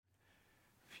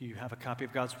If you have a copy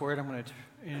of God's Word, I'm going to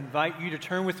invite you to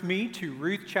turn with me to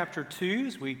Ruth chapter 2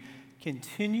 as we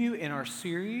continue in our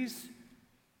series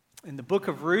in the book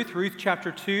of Ruth, Ruth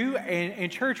chapter 2.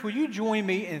 And church, will you join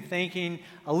me in thanking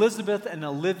Elizabeth and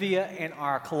Olivia and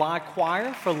our Collide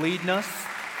Choir for leading us?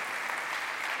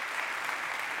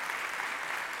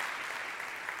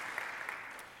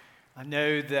 I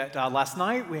know that last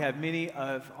night we had many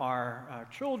of our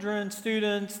children,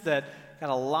 students that got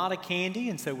a lot of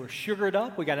candy, and so we're sugared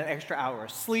up. We got an extra hour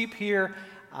of sleep here.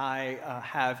 I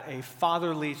have a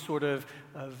fatherly sort of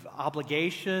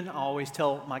obligation. I always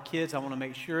tell my kids I want to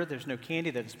make sure there's no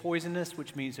candy that is poisonous,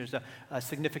 which means there's a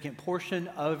significant portion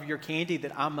of your candy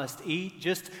that I must eat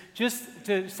just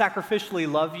to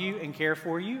sacrificially love you and care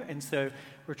for you. And so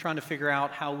we're trying to figure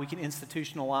out how we can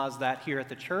institutionalize that here at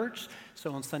the church.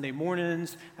 So on Sunday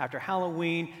mornings, after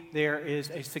Halloween, there is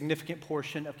a significant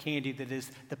portion of candy that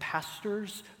is the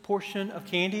pastor's portion of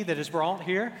candy that is brought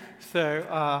here.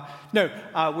 So,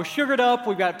 we're sugared up.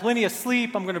 We've got plenty of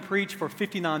sleep. I'm going to preach for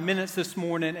 59 minutes this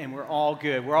morning, and we're all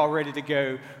good. We're all ready to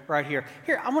go right here.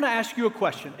 Here, I want to ask you a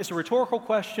question. It's a rhetorical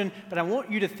question, but I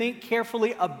want you to think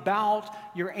carefully about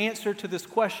your answer to this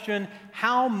question.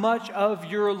 How much of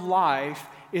your life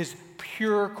is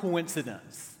pure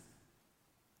coincidence?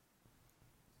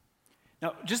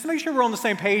 Now, just to make sure we're on the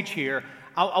same page here,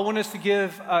 I want us to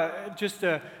give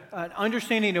an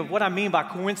understanding of what I mean by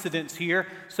coincidence here.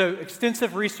 So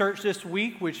extensive research this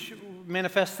week, which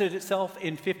manifested itself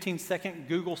in 15-second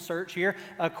Google search here.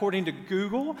 According to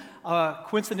Google,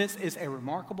 coincidence is a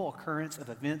remarkable occurrence of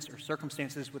events or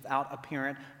circumstances without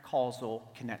apparent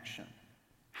causal connection.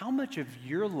 How much of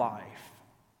your life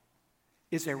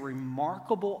is a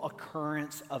remarkable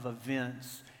occurrence of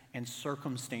events and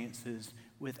circumstances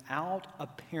without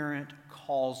apparent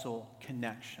causal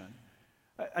connection?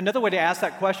 Another way to ask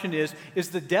that question is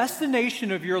the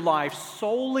destination of your life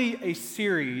solely a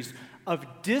series of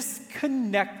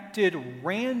disconnected,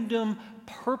 random,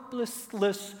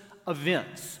 purposeless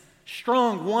events,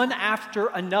 strung one after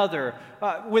another,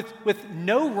 with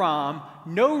no rhyme,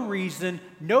 no reason,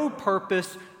 no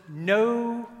purpose,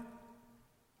 no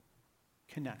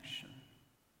connection?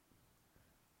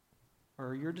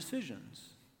 Or your decisions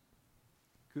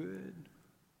good,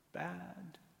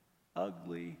 bad,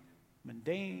 ugly,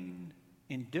 mundane,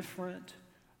 indifferent?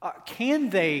 Can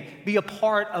they be a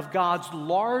part of God's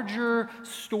larger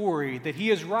story that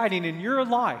He is writing in your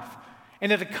life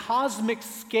and at a cosmic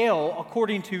scale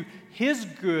according to His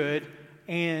good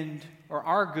or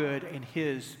our good and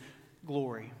His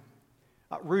glory?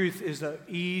 Ruth is an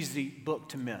easy book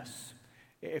to miss.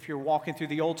 If you're walking through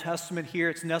the Old Testament here,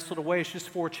 it's nestled away. It's just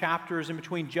 4 chapters in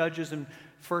between Judges and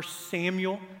 1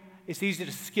 Samuel. It's easy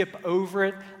to skip over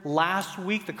it. Last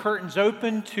week, the curtains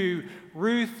opened to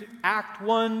Ruth, Act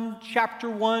 1, Chapter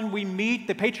 1. We meet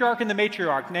the patriarch and the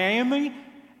matriarch, Naomi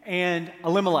and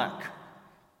Elimelech.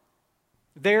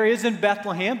 There is in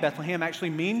Bethlehem. Bethlehem actually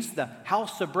means the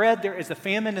house of bread. There is a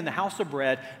famine in the house of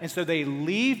bread. And so they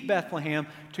leave Bethlehem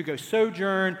to go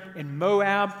sojourn in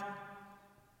Moab,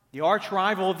 the arch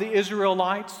rival of the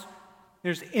Israelites.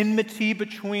 There's enmity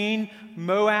between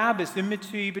Moab. It's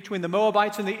enmity between the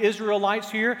Moabites and the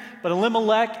Israelites here. But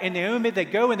Elimelech and Naomi, they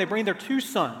go and they bring their 2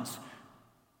 sons.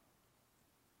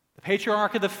 The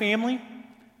patriarch of the family,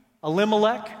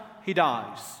 Elimelech, he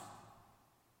dies.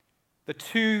 The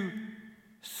 2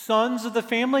 sons of the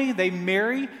family, they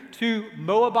marry 2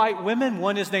 Moabite women.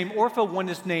 One is named Orpah, one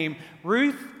is named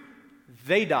Ruth.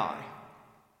 They die.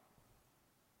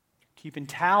 Keeping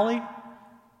tally,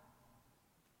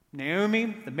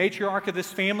 Naomi, the matriarch of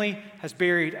this family, has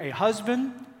buried a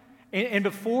husband. And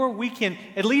before we can,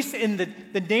 at least in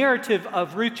the narrative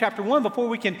of Ruth chapter 1, before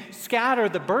we can scatter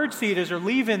the birdseed as they're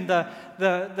leaving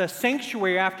the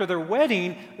sanctuary after their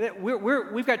wedding,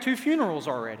 we've got 2 funerals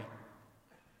already.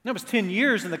 That was 10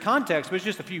 years in the context, but it's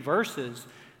just a few verses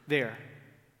there.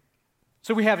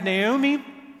 So we have Naomi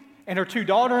and her 2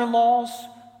 daughter-in-laws.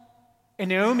 And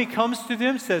Naomi comes to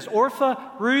them, says, Orpah,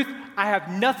 Ruth, I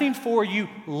have nothing for you.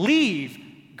 Leave.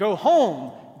 Go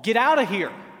home. Get out of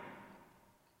here.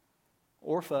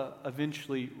 Orpah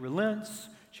eventually relents.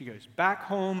 She goes back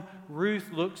home.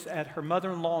 Ruth looks at her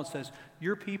mother-in-law and says,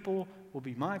 your people will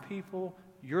be my people.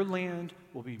 Your land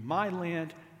will be my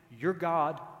land. Your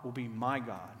God will be my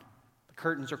God. The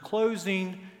curtains are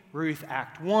closing. Ruth,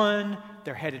 Act 1,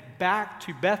 they're headed back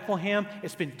to Bethlehem.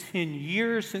 It's been 10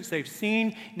 years since they've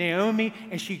seen Naomi,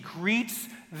 and she greets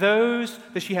those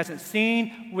that she hasn't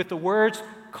seen with the words,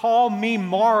 call me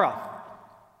Mara.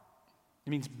 It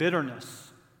means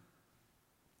bitterness.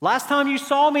 Last time you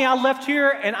saw me, I left here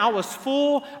and I was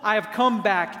full. I have come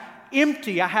back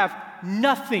empty. I have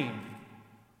nothing.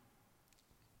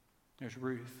 There's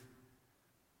Ruth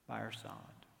by her side.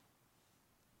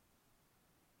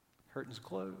 Curtains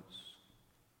close.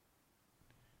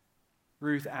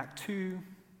 Ruth, Act 2.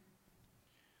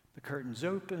 The curtains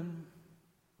open.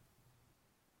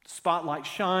 The spotlight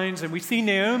shines, and we see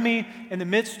Naomi in the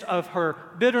midst of her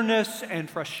bitterness and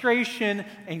frustration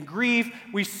and grief.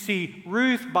 We see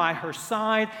Ruth by her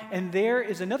side, and there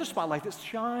is another spotlight that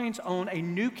shines on a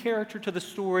new character to the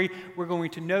story. We're going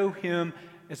to know him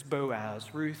as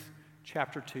Boaz. Ruth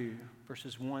chapter 2,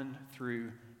 verses 1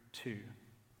 through 2.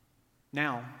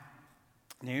 Now,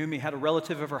 Naomi had a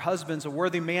relative of her husband's, a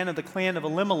worthy man of the clan of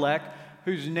Elimelech,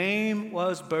 whose name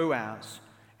was Boaz.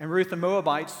 And Ruth the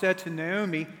Moabite said to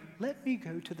Naomi, "Let me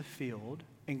go to the field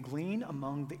and glean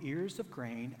among the ears of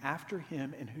grain after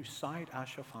him in whose sight I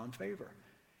shall find favor."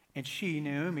 And she,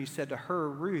 Naomi, said to her,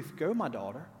 "Ruth, go, my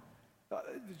daughter."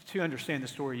 To understand the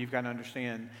story, you've got to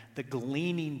understand the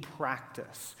gleaning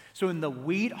practice. So in the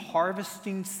wheat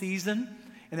harvesting season,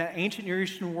 in that ancient Near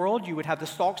Eastern world, you would have the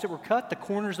stalks that were cut. The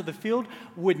corners of the field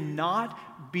would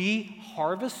not be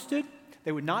harvested.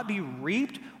 They would not be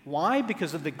reaped. Why?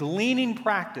 Because of the gleaning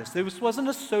practice. This wasn't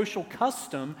a social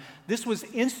custom. This was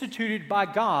instituted by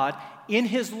God in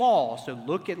his law. So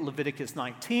look at Leviticus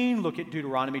 19, look at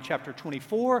Deuteronomy chapter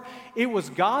 24. It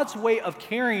was God's way of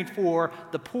caring for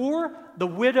the poor, the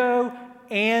widow,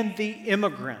 and the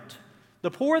immigrant. The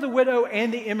poor, the widow,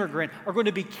 and the immigrant are going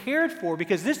to be cared for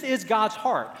because this is God's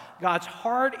heart. God's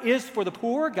heart is for the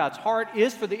poor. God's heart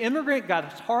is for the immigrant.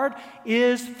 God's heart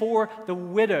is for the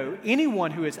widow.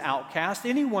 Anyone who is outcast,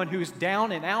 anyone who is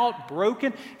down and out,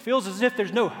 broken, feels as if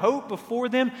there's no hope before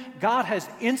them, God has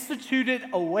instituted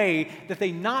a way that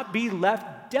they not be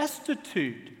left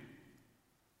destitute.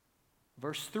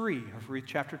 Verse 3 of Ruth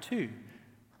chapter 2.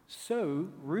 So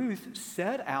Ruth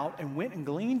set out and went and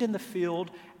gleaned in the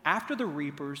field after the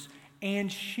reapers,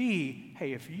 and she,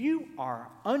 hey, if you are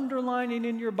underlining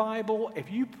in your Bible,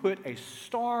 if you put a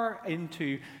star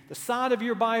into the side of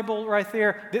your Bible right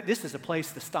there, this is a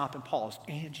place to stop and pause.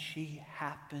 And she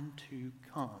happened to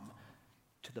come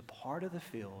to the part of the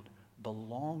field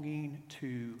belonging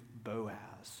to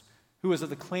Boaz, who was of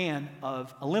the clan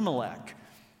of Elimelech.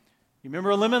 You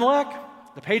remember Elimelech?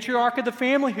 The patriarch of the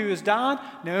family who has died,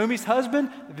 Naomi's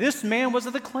husband, this man was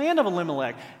of the clan of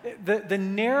Elimelech. The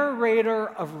narrator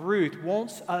of Ruth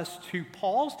wants us to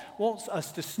pause, wants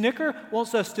us to snicker,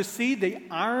 wants us to see the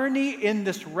irony in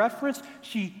this reference.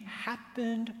 She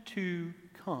happened to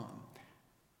come.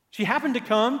 She happened to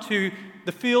come to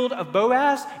the field of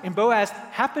Boaz, and Boaz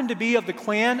happened to be of the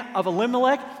clan of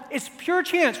Elimelech. It's pure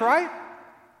chance, right?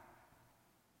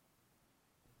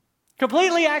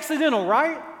 Completely accidental,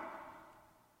 right?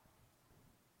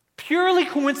 Purely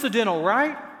coincidental,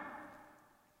 right?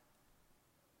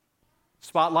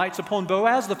 Spotlights upon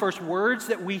Boaz. The first words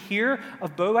that we hear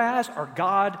of Boaz are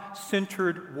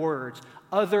God-centered words,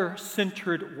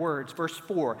 other-centered words. Verse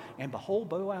 4, and behold,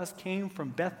 Boaz came from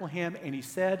Bethlehem, and he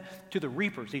said to the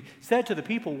reapers, he said to the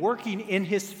people working in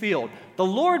his field, "The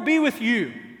Lord be with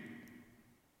you."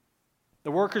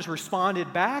 The workers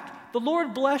responded back, "The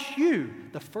Lord bless you."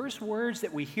 The first words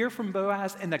that we hear from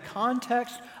Boaz in the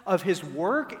context of his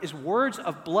work is words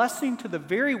of blessing to the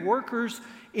very workers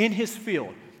in his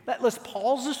field. Let's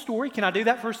pause the story. Can I do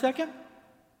that for a second?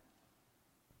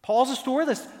 Pause the story.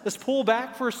 Let's pull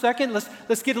back for a second.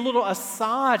 Let's get a little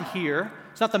aside here.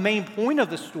 It's not the main point of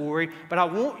the story, but I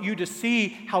want you to see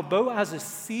how Boaz is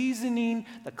seasoning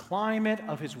the climate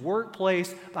of his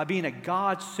workplace by being a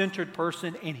God-centered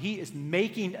person, and he is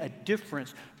making a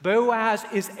difference. Boaz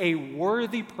is a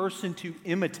worthy person to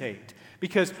imitate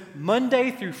because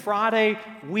Monday through Friday,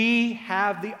 we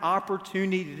have the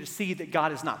opportunity to see that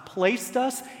God has not placed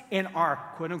us in our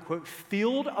quote-unquote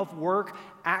field of work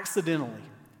accidentally.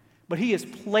 But he has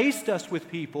placed us with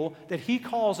people that he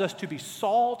calls us to be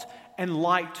salt and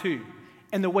light to.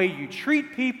 And the way you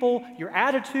treat people, your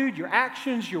attitude, your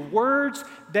actions, your words,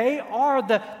 they are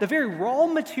the very raw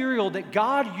material that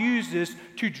God uses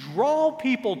to draw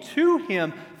people to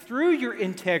him through your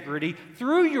integrity,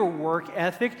 through your work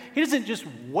ethic. He doesn't just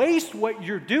waste what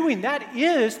you're doing. That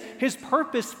is his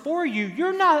purpose for you.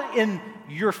 You're not in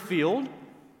your field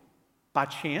by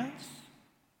chance.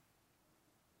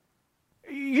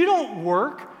 You don't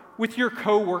work with your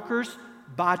coworkers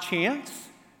by chance.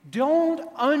 Don't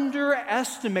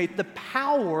underestimate the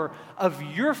power of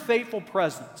your faithful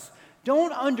presence.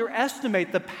 Don't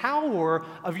underestimate the power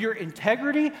of your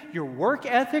integrity, your work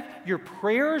ethic, your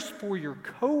prayers for your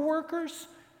coworkers.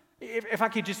 If I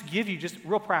could just give you just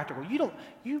real practical,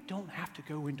 you don't have to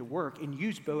go into work and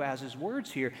use Boaz's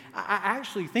words here. I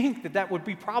actually think that would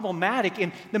be problematic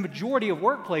in the majority of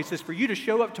workplaces for you to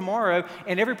show up tomorrow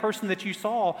and every person that you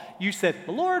saw, you said,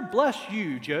 "The Lord bless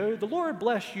you, Joe. The Lord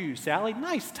bless you, Sally.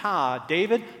 Nice tie,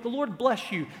 David. The Lord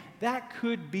bless you." That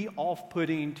could be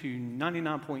off-putting to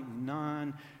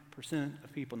 99.9%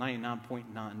 of people,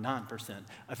 99.99%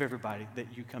 of everybody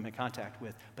that you come in contact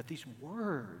with. But these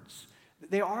words,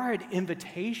 they are an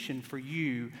invitation for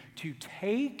you to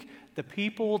take the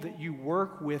people that you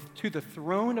work with to the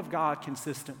throne of God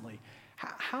consistently.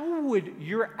 How would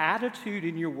your attitude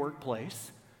in your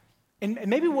workplace, and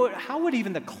maybe how would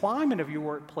even the climate of your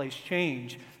workplace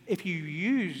change if you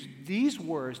use these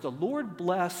words, "The Lord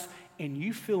bless," and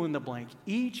you fill in the blank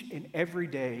each and every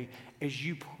day as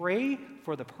you pray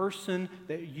for the person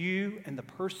that you and the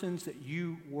persons that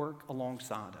you work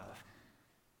alongside of?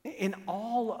 In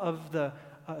all of the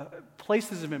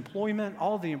places of employment,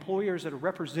 all the employers that are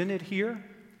represented here,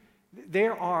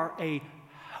 there are a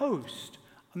host,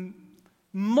 a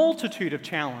multitude of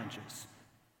challenges.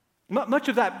 Much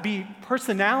of that be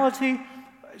personality.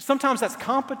 Sometimes that's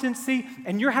competency,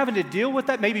 and you're having to deal with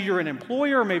that. Maybe you're an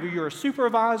employer, maybe you're a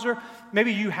supervisor.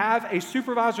 Maybe you have a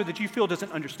supervisor that you feel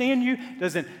doesn't understand you,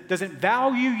 doesn't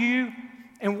value you.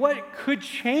 And what could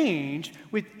change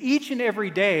with each and every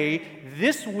day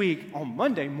this week, on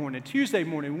Monday morning, Tuesday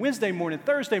morning, Wednesday morning,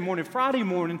 Thursday morning, Friday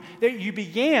morning, that you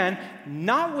began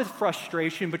not with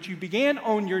frustration, but you began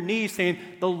on your knees saying,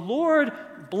 "The Lord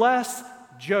bless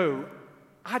Joe."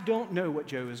 I don't know what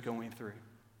Joe is going through,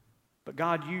 but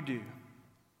God, you do.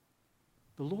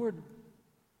 The Lord,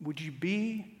 would you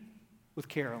be with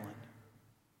Carolyn?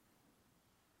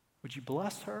 Would you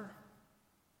bless her?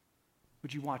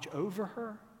 Would you watch over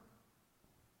her?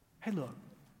 Hey, look,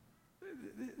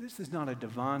 this is not a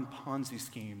divine Ponzi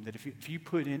scheme that if you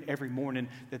put in every morning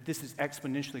that this is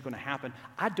exponentially going to happen.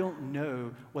 I don't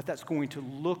know what that's going to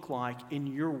look like in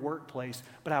your workplace,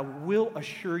 but I will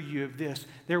assure you of this.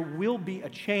 There will be a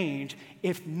change.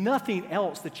 If nothing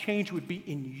else, the change would be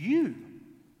in you.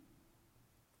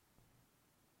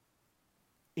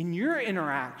 In your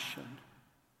interaction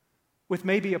with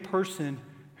maybe a person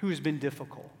who has been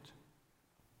difficult.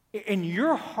 In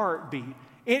your heartbeat,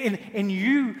 in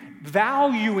you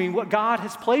valuing what God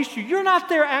has placed you. You're not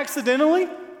there accidentally.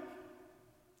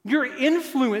 Your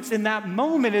influence in that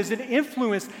moment is an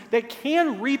influence that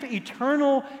can reap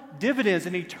eternal dividends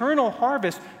and eternal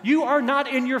harvest. You are not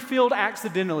in your field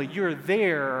accidentally. You're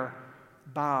there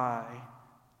by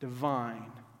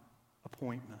divine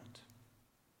appointment.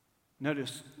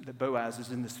 Notice that Boaz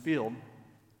is in this field.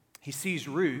 He sees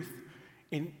Ruth,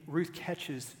 and Ruth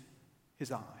catches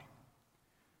his eye.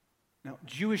 Now,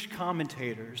 Jewish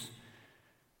commentators,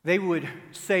 they would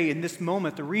say in this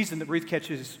moment the reason that Ruth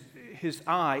catches his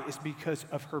eye is because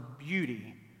of her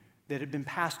beauty that had been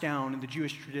passed down in the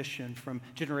Jewish tradition from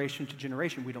generation to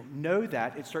generation. We don't know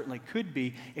that. It certainly could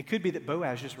be. It could be that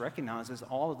Boaz just recognizes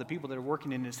all of the people that are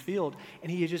working in his field, and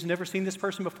he has just never seen this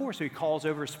person before. So he calls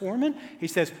over his foreman. He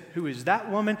says, "Who is that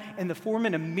woman?" And the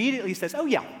foreman immediately says, "Oh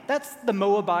yeah, that's the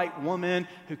Moabite woman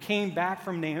who came back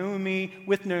from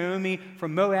with Naomi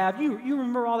from Moab. You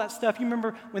remember all that stuff? You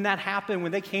remember when that happened,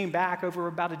 when they came back over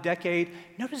about a decade?"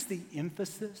 Notice the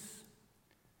emphasis.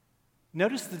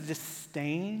 Notice the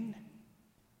disdain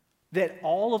that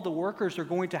all of the workers are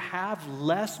going to have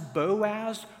less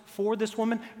Boaz for this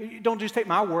woman. Don't just take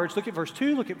my words. Look at verse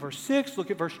 2, look at verse 6, look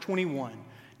at verse 21.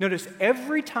 Notice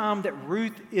every time that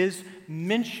Ruth is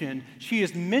mentioned, she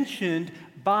is mentioned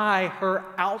by her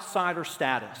outsider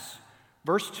status.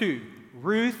 Verse 2,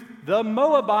 Ruth the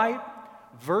Moabite.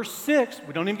 Verse 6,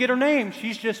 we don't even get her name.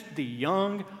 She's just the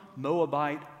young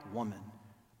Moabite woman.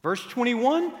 Verse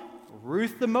 21,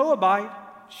 Ruth the Moabite,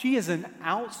 she is an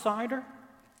outsider,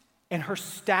 and her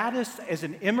status as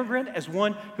an immigrant, as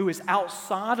one who is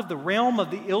outside of the realm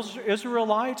of the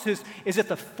Israelites, is at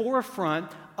the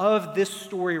forefront of this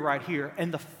story right here.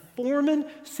 And the foreman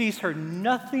sees her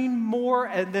nothing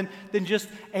more than just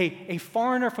a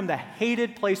foreigner from the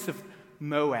hated place of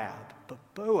Moab. But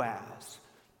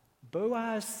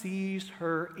Boaz sees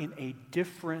her in a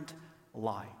different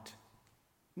light.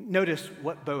 Notice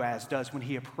what Boaz does when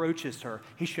he approaches her.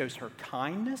 He shows her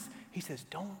kindness. He says,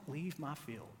 "Don't leave my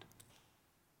field.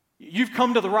 You've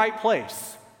come to the right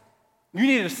place. You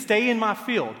need to stay in my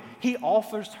field." He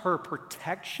offers her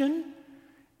protection,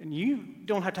 and you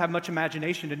don't have to have much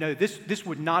imagination to know this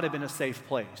would not have been a safe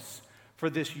place for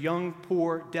this young,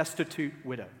 poor, destitute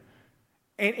widow.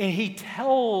 And he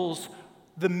tells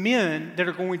the men that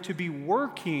are going to be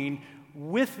working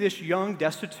with this young,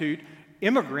 destitute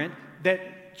immigrant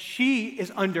that she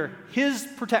is under his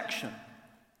protection.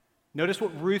 Notice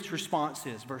what Ruth's response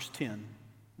is, verse 10.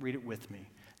 Read it with me.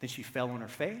 Then she fell on her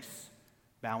face,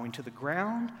 bowing to the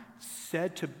ground,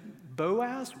 said to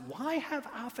Boaz, "Why have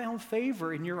I found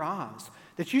favor in your eyes,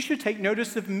 that you should take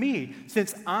notice of me,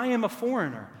 since I am a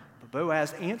foreigner?" But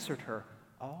Boaz answered her,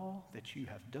 "All that you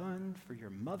have done for your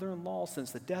mother-in-law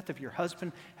since the death of your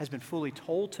husband has been fully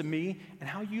told to me, and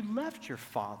how you left your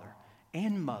father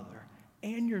and mother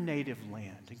and your native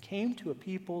land and came to a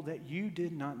people that you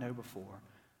did not know before.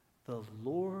 The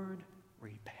Lord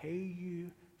repay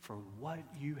you for what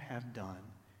you have done,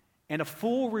 and a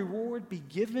full reward be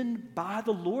given by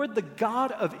the Lord, the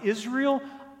God of Israel,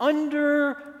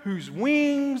 under whose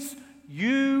wings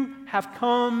you have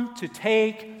come to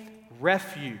take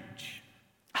refuge."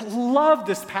 I love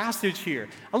this passage here.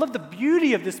 I love the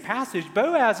beauty of this passage.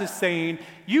 Boaz is saying,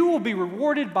 you will be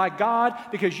rewarded by God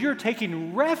because you're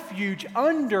taking refuge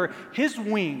under his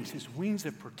wings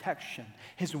of protection,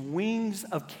 his wings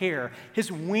of care, his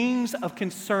wings of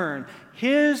concern.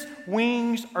 His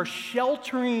wings are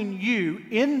sheltering you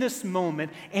in this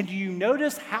moment. And do you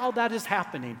notice how that is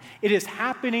happening? It is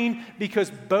happening because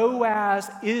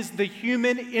Boaz is the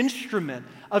human instrument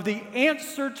of the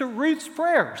answer to Ruth's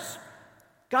prayers.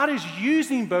 God is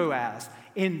using Boaz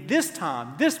in this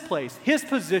time, this place, his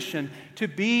position to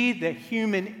be the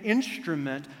human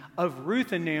instrument of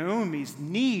Ruth and Naomi's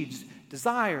needs,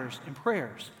 desires, and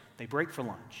prayers. They break for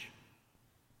lunch.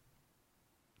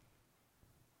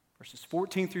 Verses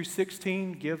 14 through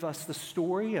 16 give us the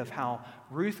story of how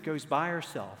Ruth goes by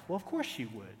herself. Well, of course she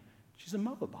would. She's a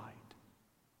Moabite.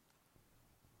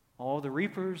 All the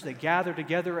reapers, they gather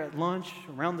together at lunch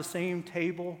around the same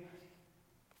table.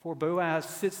 Before Boaz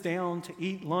sits down to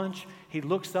eat lunch, he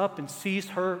looks up and sees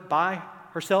her by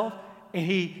herself, and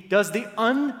he does the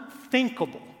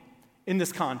unthinkable in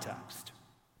this context.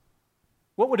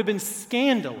 What would have been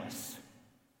scandalous?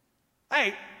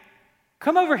 "Hey,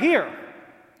 come over here.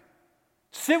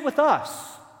 Sit with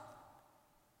us."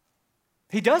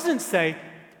 He doesn't say,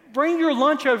 "Bring your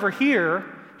lunch over here."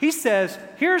 He says,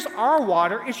 "Here's our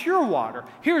water, it's your water.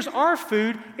 Here's our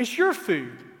food, it's your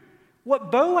food."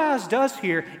 What Boaz does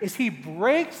here is he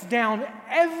breaks down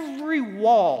every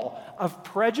wall of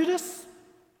prejudice,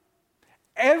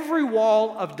 every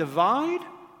wall of divide,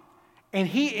 and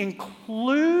he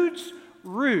includes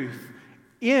Ruth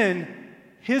in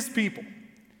his people.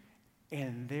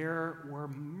 And there were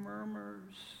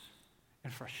murmurs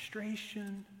and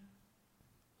frustration.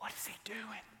 What is he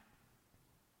doing?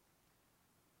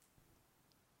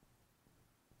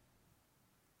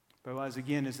 Boaz,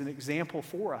 again, is an example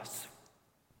for us.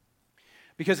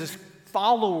 Because as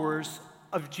followers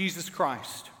of Jesus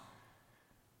Christ,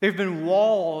 there have been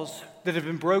walls that have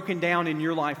been broken down in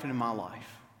your life and in my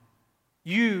life.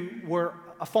 You were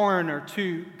a foreigner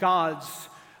to God's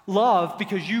love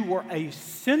because you were a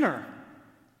sinner,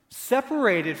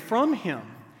 separated from him.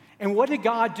 And what did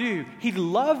God do? He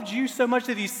loved you so much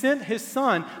that he sent his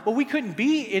son. Well, we couldn't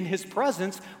be in his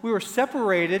presence. We were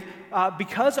separated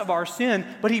because of our sin.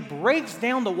 But he breaks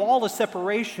down the wall of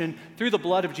separation through the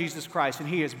blood of Jesus Christ. And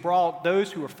he has brought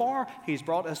those who are far, he's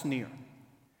brought us near.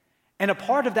 And a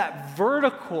part of that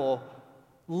vertical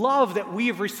love that we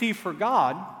have received for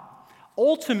God,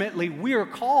 ultimately we are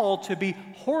called to be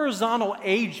horizontal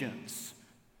agents.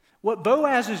 What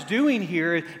Boaz is doing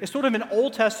here is sort of an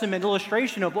Old Testament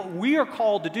illustration of what we are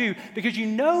called to do, because you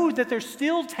know that there's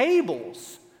still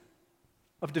tables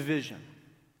of division.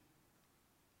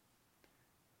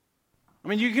 I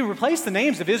mean, you can replace the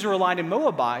names of Israelite and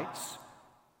Moabites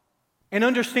and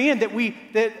understand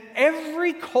that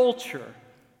every culture,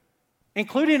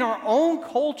 including our own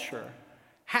culture,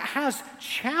 has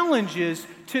challenges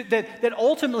that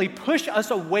ultimately push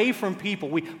us away from people.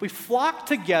 We flock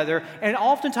together, and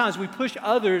oftentimes we push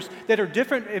others that are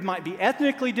different. It might be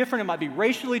ethnically different, it might be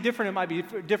racially different, it might be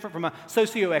different from a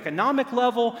socioeconomic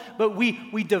level, but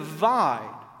we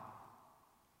divide.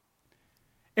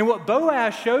 And what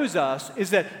Boaz shows us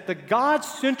is that the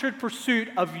God-centered pursuit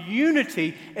of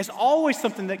unity is always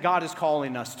something that God is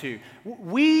calling us to.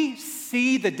 We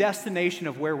see the destination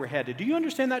of where we're headed. Do you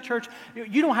understand that, church?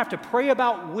 You don't have to pray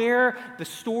about where the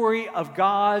story of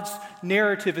God's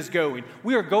narrative is going.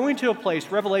 We are going to a place,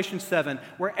 Revelation 7,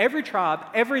 where every tribe,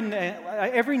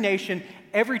 every nation,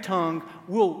 every tongue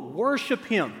will worship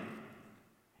him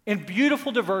in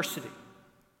beautiful diversity.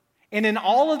 And in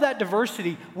all of that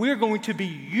diversity, we're going to be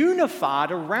unified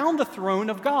around the throne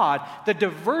of God. The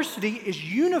diversity is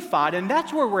unified, and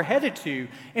that's where we're headed to.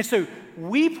 And so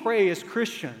we pray as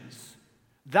Christians,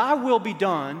 thy will be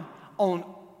done on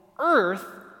earth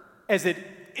as it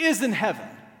is in heaven.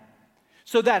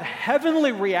 So that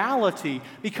heavenly reality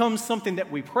becomes something that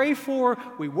we pray for,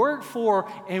 we work for,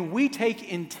 and we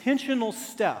take intentional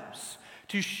steps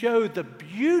to show the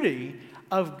beauty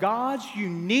of God's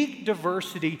unique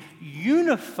diversity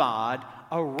unified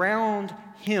around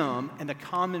Him and the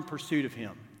common pursuit of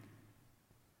Him.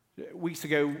 Weeks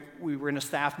ago, we were in a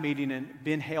staff meeting, and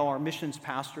Ben Hale, our missions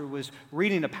pastor, was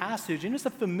reading a passage, and it's a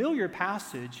familiar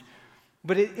passage,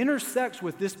 but it intersects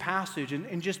with this passage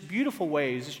in just beautiful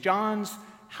ways. It's John's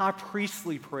high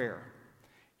priestly prayer.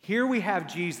 Here we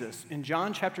have Jesus in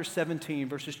John chapter 17,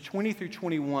 verses 20 through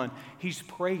 21. He's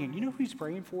praying. You know who he's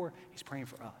praying for? He's praying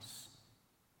for us.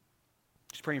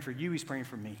 He's praying for you. He's praying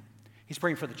for me. He's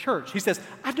praying for the church. He says,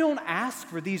 I don't ask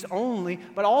for these only,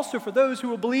 but also for those who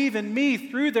will believe in me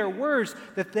through their words,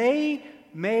 that they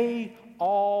may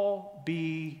all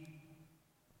be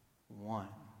one.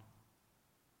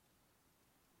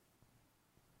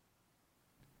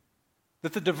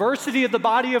 That the diversity of the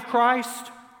body of Christ,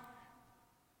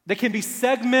 that can be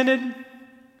segmented,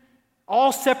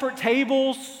 all separate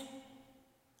tables,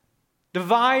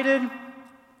 divided,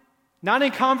 not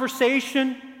in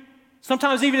conversation,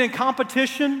 sometimes even in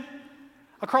competition,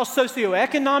 across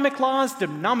socioeconomic lines,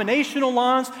 denominational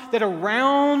lines, that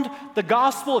around the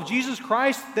gospel of Jesus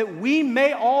Christ, that we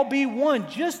may all be one,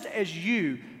 just as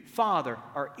you, Father,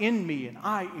 are in me and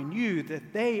I in you,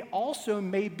 that they also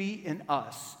may be in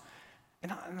us.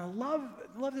 And I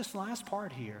love this last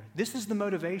part here. This is the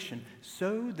motivation,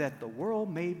 so that the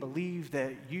world may believe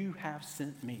that you have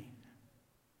sent me.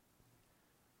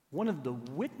 One of the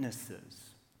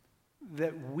witnesses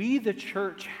that we, the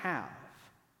church, have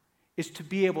is to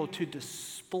be able to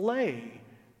display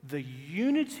the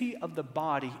unity of the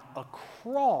body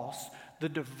across the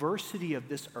diversity of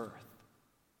this earth.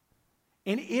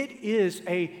 And it is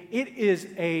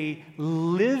a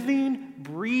living,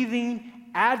 breathing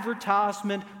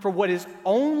advertisement for what is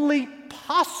only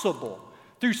possible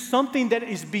through something that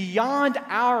is beyond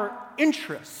our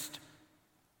interest,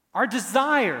 our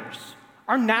desires,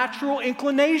 our natural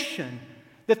inclination.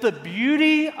 That the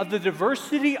beauty of the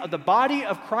diversity of the body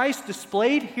of Christ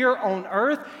displayed here on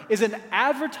earth is an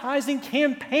advertising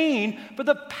campaign for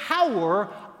the power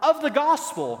of the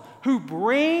gospel, who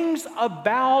brings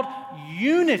about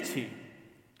unity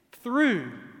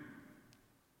through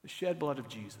the shed blood of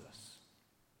Jesus.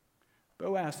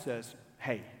 Boaz says,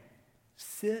 hey,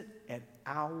 sit at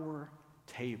our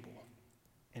table.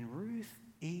 And Ruth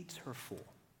eats her full.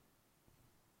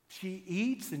 She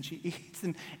eats and she eats,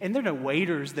 and there are no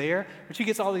waiters there, but she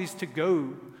gets all these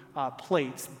to-go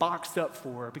plates boxed up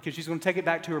for her because she's going to take it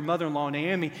back to her mother-in-law,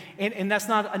 Naomi, and that's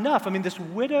not enough. I mean, this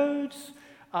widow's,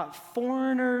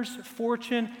 foreigner's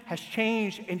fortune has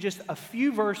changed in just a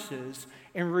few verses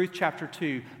in Ruth chapter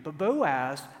 2. But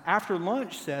Boaz, after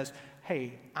lunch, says,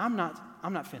 hey, I'm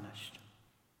not finished.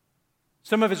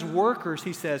 Some of his workers,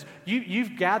 he says,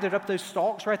 you've gathered up those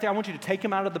stalks right there. I want you to take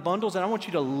them out of the bundles, and I want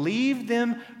you to leave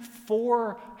them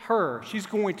for her. She's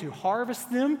going to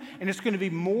harvest them, and it's going to be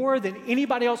more than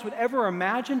anybody else would ever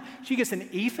imagine. She gets an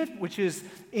ephah, which is,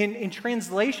 in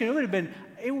translation,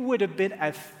 it would have been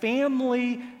a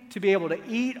family to be able to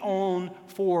eat on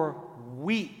for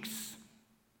weeks.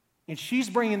 And she's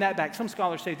bringing that back. Some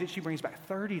scholars say that she brings back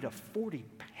 30 to 40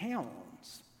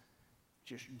 pounds,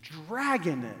 just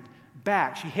dragging it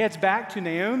back. She heads back to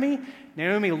Naomi.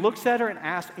 Naomi looks at her and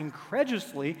asks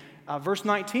incredulously, verse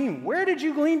 19, where did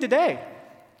you glean today?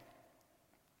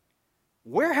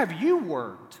 Where have you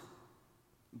worked?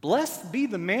 Blessed be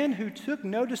the man who took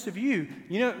notice of you.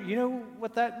 You know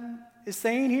what that is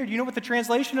saying here? Do you know what the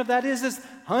translation of that is? Is,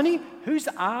 honey, whose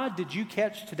eye did you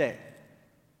catch today?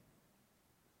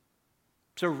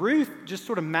 So Ruth just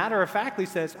sort of matter-of-factly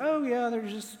says, oh yeah,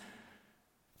 there's this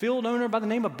field owner by the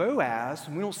name of Boaz.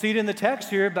 And we don't see it in the text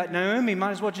here, but Naomi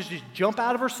might as well just jump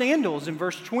out of her sandals. In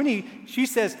verse 20, she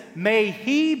says, may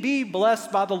he be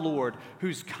blessed by the Lord,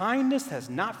 whose kindness has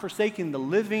not forsaken the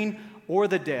living or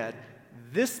the dead.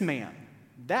 This man,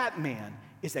 that man,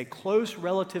 is a close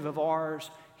relative of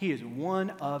ours. He is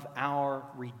one of our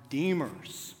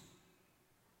redeemers.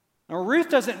 Now,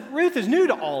 Ruth is new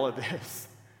to all of this.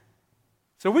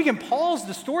 So we can pause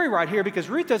the story right here because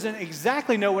Ruth doesn't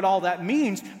exactly know what all that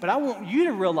means, but I want you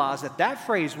to realize that that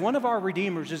phrase, one of our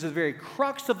redeemers, is the very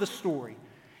crux of the story.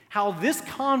 How this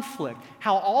conflict,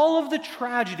 how all of the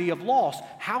tragedy of loss,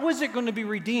 how is it going to be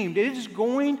redeemed? It is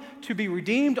going to be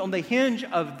redeemed on the hinge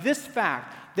of this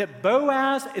fact that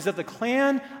Boaz is of the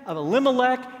clan of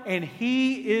Elimelech, and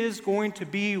he is going to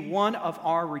be one of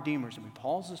our redeemers. And we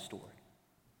pause the story.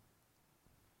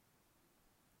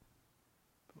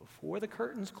 Before the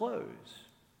curtains close,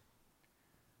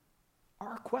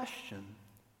 our question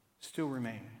still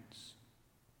remains.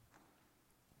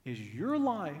 Is your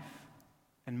life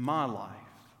and my life?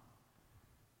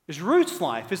 Is Ruth's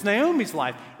life? Is Naomi's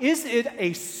life? Is it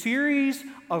a series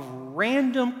of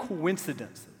random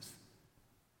coincidences?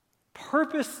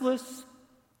 Purposeless,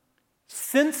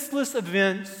 senseless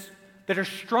events that are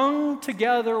strung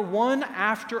together one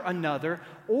after another?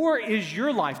 Or is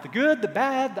your life, the good, the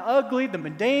bad, the ugly, the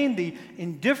mundane, the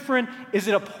indifferent, is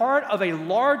it a part of a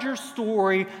larger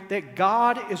story that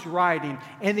God is writing?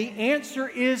 And the answer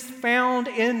is found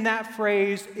in that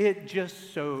phrase, it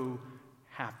just so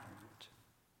happened.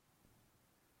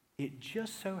 It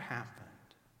just so happened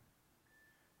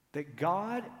that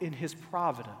God, in his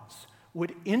providence,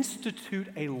 would institute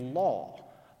a law,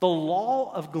 the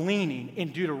law of gleaning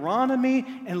in Deuteronomy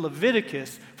and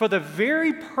Leviticus, for the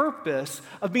very purpose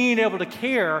of being able to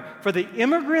care for the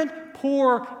immigrant,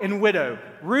 poor, and widow.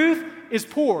 Ruth is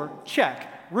poor,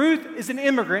 check. Ruth is an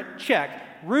immigrant, check.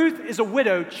 Ruth is a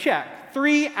widow, check.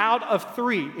 3 out of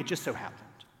 3. It just so happened.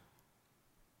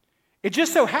 It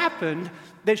just so happened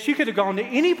that she could have gone to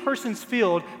any person's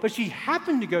field, but she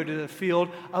happened to go to the field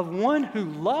of one who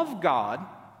loved God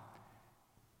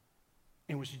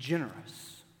and was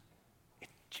generous. It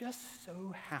just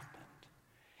so happened.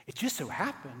 It just so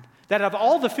happened that of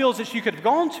all the fields that she could have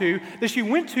gone to, that she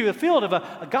went to a field of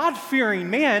a God-fearing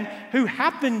man who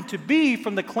happened to be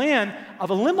from the clan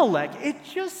of Elimelech. It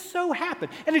just so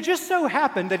happened. And it just so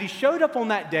happened that he showed up on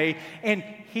that day and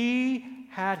he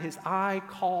had his eye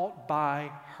caught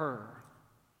by her.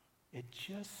 It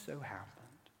just so happened.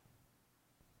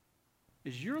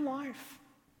 Is your life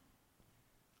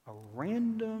a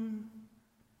random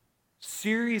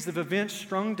series of events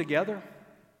strung together?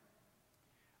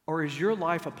 Or is your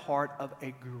life a part of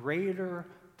a greater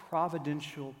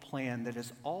providential plan that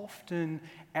is often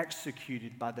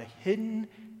executed by the hidden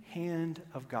hand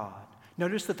of God?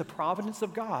 Notice that the providence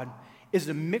of God is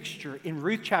a mixture in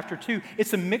Ruth chapter 2.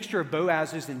 It's a mixture of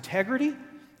Boaz's integrity.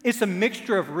 It's a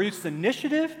mixture of Ruth's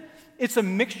initiative. It's a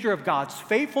mixture of God's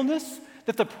faithfulness.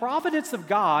 That the providence of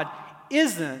God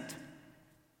isn't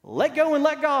let go and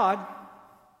let God.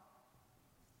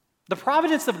 The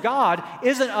providence of God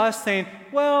isn't us saying,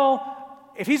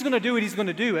 well, if he's going to do it, he's going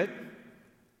to do it.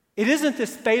 It isn't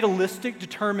this fatalistic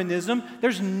determinism.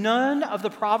 There's none of the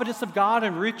providence of God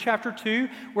in Ruth chapter 2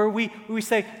 where we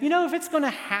say, if it's going to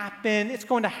happen, it's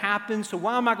going to happen, so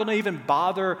why am I going to even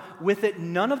bother with it?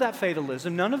 None of that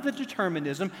fatalism, none of the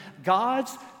determinism.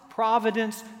 God's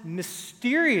providence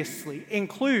mysteriously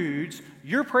includes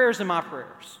your prayers and my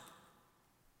prayers.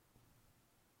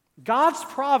 God's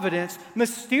providence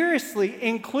mysteriously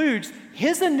includes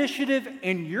his initiative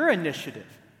and your initiative.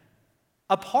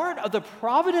 A part of the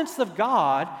providence of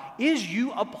God is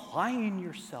you applying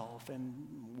yourself and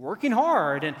working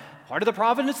hard. And part of the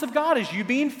providence of God is you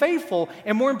being faithful.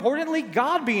 And more importantly,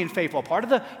 God being faithful. Part of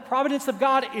the providence of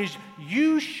God is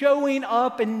you showing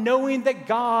up and knowing that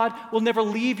God will never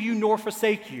leave you nor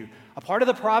forsake you. A part of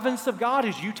the providence of God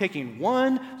is you taking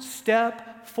one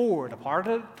step forward. A part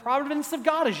of the providence of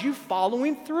God is you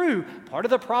following through. Part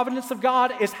of the providence of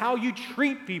God is how you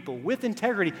treat people with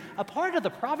integrity. A part of the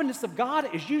providence of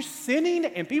God is you sinning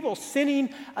and people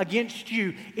sinning against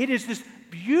you. It is this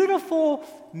beautiful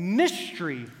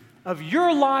mystery of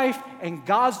your life and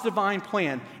God's divine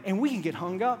plan. And we can get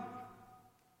hung up.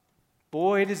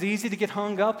 Boy, it is easy to get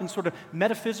hung up in sort of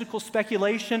metaphysical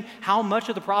speculation. How much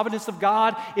of the providence of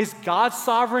God is God's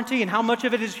sovereignty and how much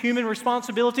of it is human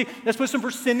responsibility? Let's put some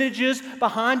percentages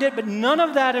behind it, but none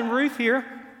of that in Ruth here.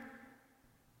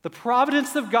 The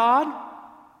providence of God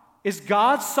is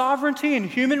God's sovereignty and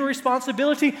human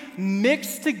responsibility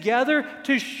mixed together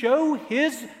to show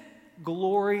his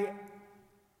glory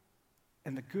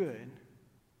and the good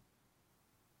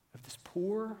of this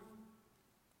poor,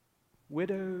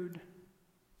 widowed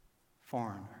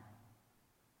foreigner.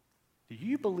 Do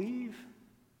you believe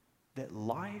that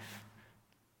life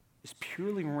is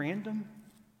purely random?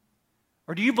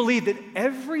 Or do you believe that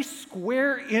every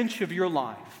square inch of your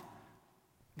life,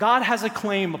 God has a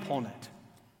claim upon it?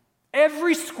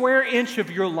 Every square inch of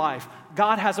your life,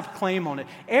 God has a claim on it.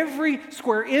 Every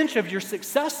square inch of your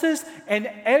successes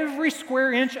and every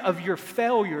square inch of your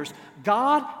failures,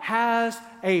 God has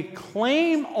a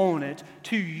claim on it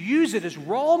to use it as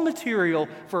raw material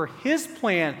for his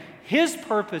plan, his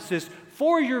purposes,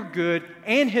 for your good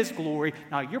and his glory.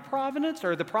 Now, your providence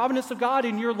or the providence of God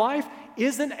in your life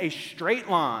isn't a straight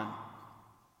line.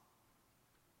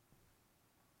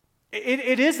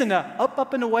 It isn't a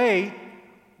up and away,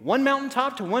 one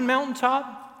mountaintop to one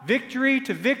mountaintop, victory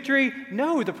to victory.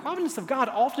 No, the providence of God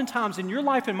oftentimes in your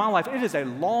life and my life, it is a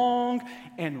long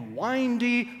and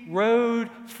windy road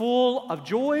full of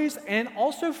joys and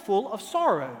also full of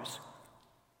sorrows.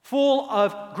 full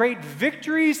of great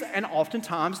victories and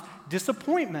oftentimes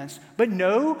disappointments. But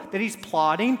know that He's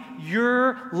plotting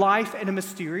your life in a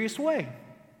mysterious way.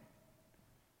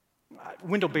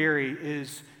 Wendell Berry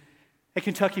is a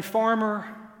Kentucky farmer,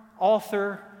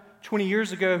 author. 20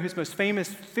 years ago, his most famous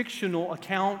fictional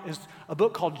account is a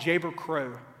book called Jayber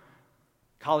Crow.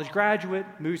 College graduate,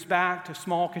 moves back to a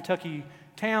small Kentucky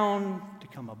town to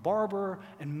become a barber,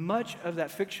 and much of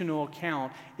that fictional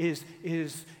account is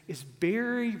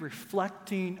Berry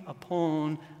reflecting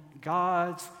upon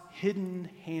God's hidden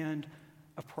hand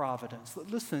of providence.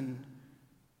 Listen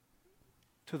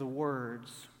to the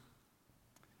words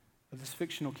of this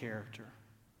fictional character.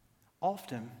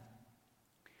 Often,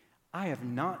 I have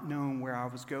not known where I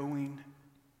was going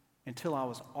until I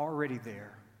was already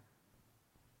there.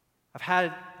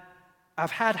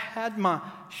 I've had my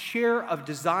share of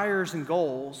desires and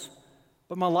goals,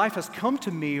 but my life has come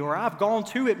to me, or I've gone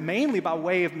to it mainly by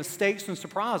way of mistakes and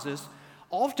surprises.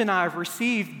 Often I've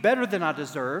received better than I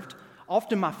deserved.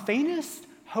 Often my faintest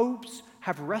hopes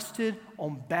have rested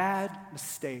on bad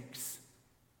mistakes.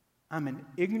 I'm an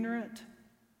ignorant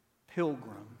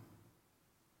pilgrim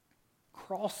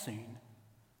crossing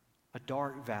a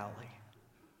dark valley.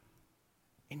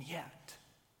 And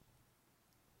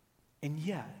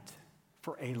yet,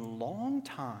 for a long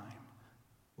time,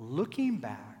 looking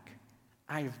back,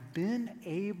 I've been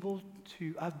unable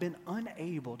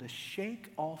to shake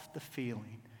off the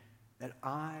feeling that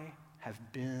I have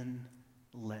been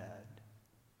led.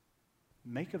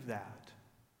 Make of that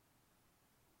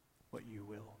what you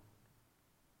will.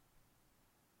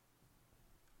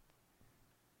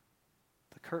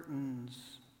 The curtains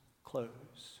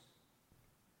close.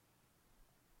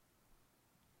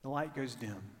 The light goes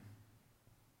dim.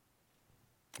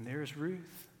 And there's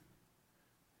Ruth,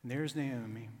 and there's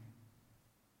Naomi.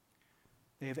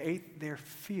 They have ate their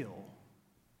fill.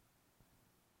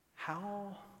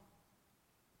 How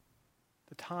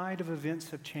the tide of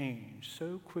events have changed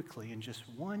so quickly in just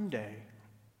one day.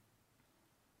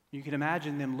 You can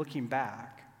imagine them looking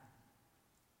back,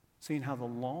 seeing how the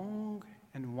long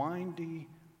and windy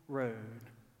road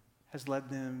has led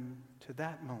them to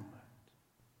that moment.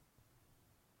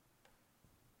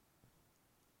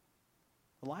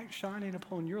 The light shining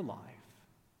upon your life,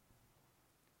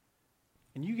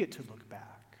 and you get to look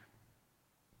back.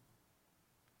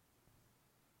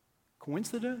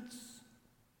 Coincidence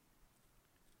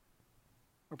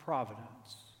or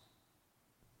providence?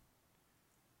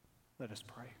 Let us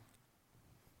pray.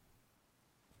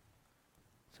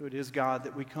 So it is, God,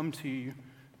 that we come to you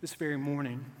this very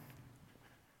morning,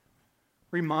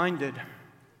 reminded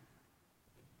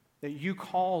that you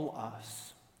call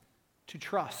us to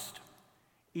trust,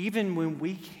 even when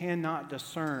we cannot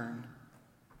discern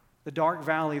the dark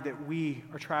valley that we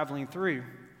are traveling through.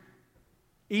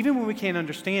 Even when we can't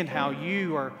understand how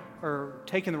you are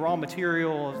taking the raw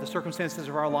material of the circumstances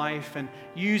of our life and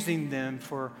using them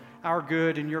for our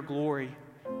good and your glory,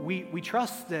 we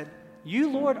trust that you,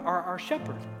 Lord, are our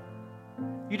shepherd.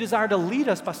 You desire to lead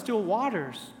us by still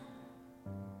waters.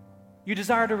 You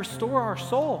desire to restore our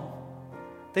soul.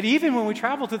 That even when we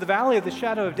travel through the valley of the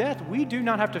shadow of death, we do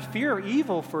not have to fear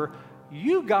evil, for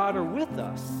you, God, are with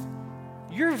us.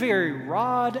 Your very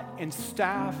rod and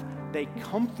staff, they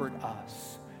comfort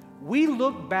us. We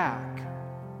look back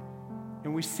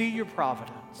and we see your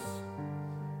providence.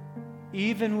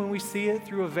 Even when we see it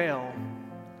through a veil,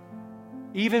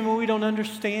 even when we don't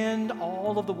understand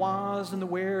all of the whys and the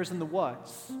wheres and the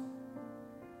whats,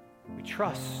 we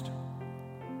trust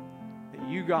that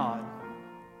you, God,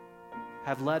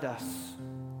 have led us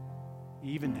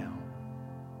even now.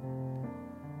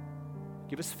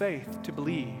 Give us faith to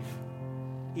believe,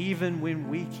 even when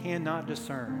we cannot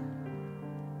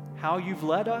discern how you've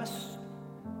led us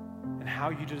and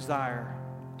how you desire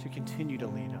to continue to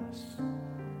lead us.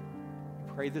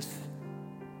 We pray this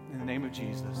in the name of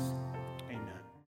Jesus.